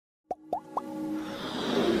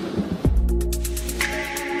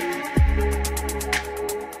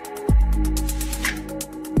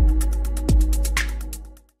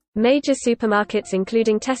Major supermarkets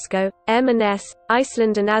including Tesco, M&S,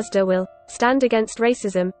 Iceland and Asda will stand against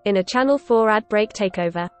racism in a Channel 4 ad break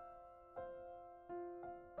takeover.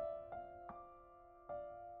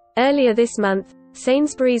 Earlier this month,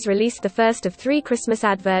 Sainsbury's released the first of 3 Christmas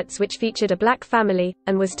adverts which featured a black family,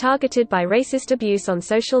 and was targeted by racist abuse on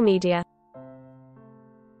social media.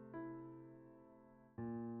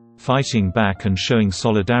 Fighting back and showing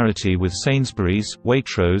solidarity with Sainsbury's,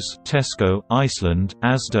 Waitrose, Tesco, Iceland,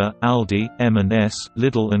 Asda, Aldi, M&S,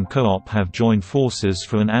 Lidl and Co-op have joined forces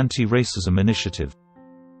for an anti-racism initiative.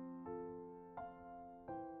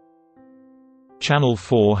 Channel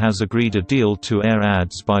 4 has agreed a deal to air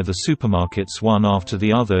ads by the supermarkets one after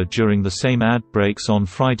the other during the same ad breaks on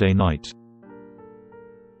Friday night.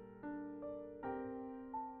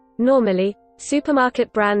 Normally,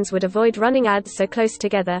 supermarket brands would avoid running ads so close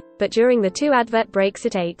together, but during the 2 advert breaks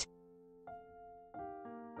at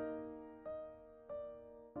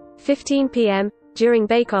 8:15 p.m., during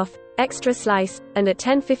Bake Off, Extra Slice, and at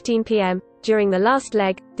 10:15 p.m., during the last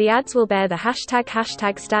leg, the ads will bear the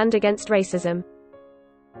hashtag Stand Against Racism.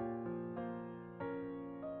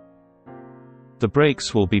 The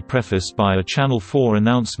breaks will be prefaced by a Channel 4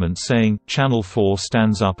 announcement saying, "Channel 4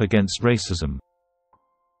 stands up against racism."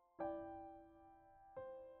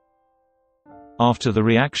 After the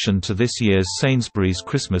reaction to this year's Sainsbury's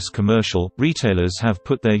Christmas commercial, retailers have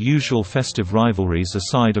put their usual festive rivalries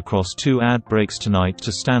aside across 2 ad breaks tonight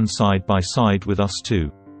to stand side by side with Us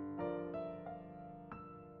Too.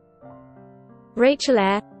 Rachel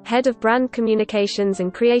Eyre, head of brand communications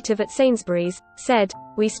and creative at Sainsbury's, said,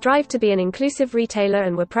 "We strive to be an inclusive retailer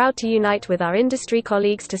and we're proud to unite with our industry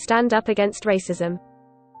colleagues to stand up against racism.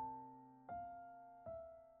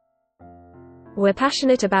 We're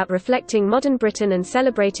passionate about reflecting modern Britain and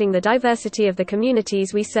celebrating the diversity of the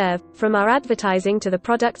communities we serve, from our advertising to the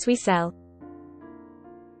products we sell."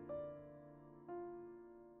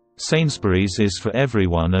 Sainsbury's is for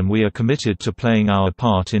everyone and we are committed to playing our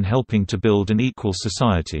part in helping to build an equal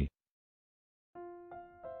society.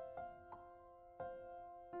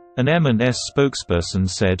 An M&S spokesperson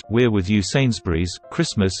said, "We're with you Sainsbury's,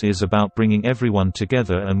 Christmas is about bringing everyone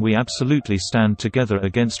together and we absolutely stand together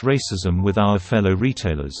against racism with our fellow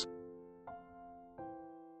retailers."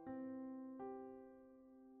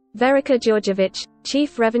 Verica Georgievich,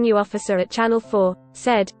 Chief Revenue Officer at Channel 4,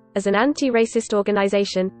 said, "As an anti-racist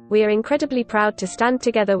organization, we are incredibly proud to stand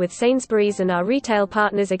together with Sainsbury's and our retail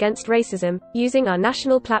partners against racism, using our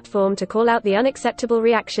national platform to call out the unacceptable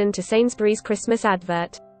reaction to Sainsbury's Christmas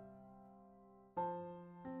advert."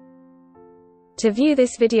 To view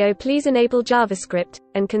this video, please enable JavaScript,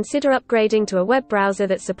 and consider upgrading to a web browser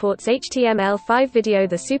that supports HTML5 video.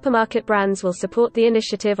 The supermarket brands will support the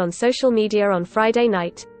initiative on social media on Friday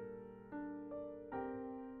night.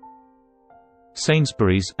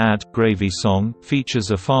 Sainsbury's ad, Gravy Song, features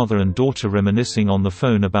a father and daughter reminiscing on the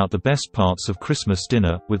phone about the best parts of Christmas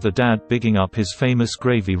dinner, with the dad bigging up his famous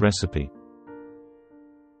gravy recipe.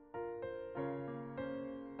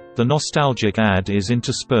 The nostalgic ad is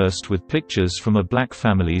interspersed with pictures from a black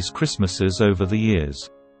family's Christmases over the years.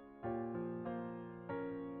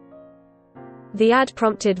 The ad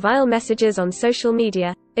prompted vile messages on social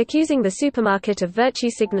media, accusing the supermarket of virtue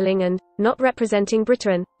signaling and not representing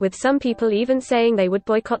Britain, with some people even saying they would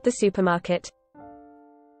boycott the supermarket.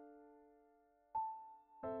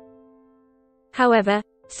 However,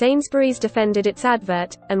 Sainsbury's defended its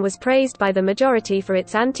advert, and was praised by the majority for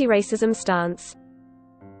its anti-racism stance.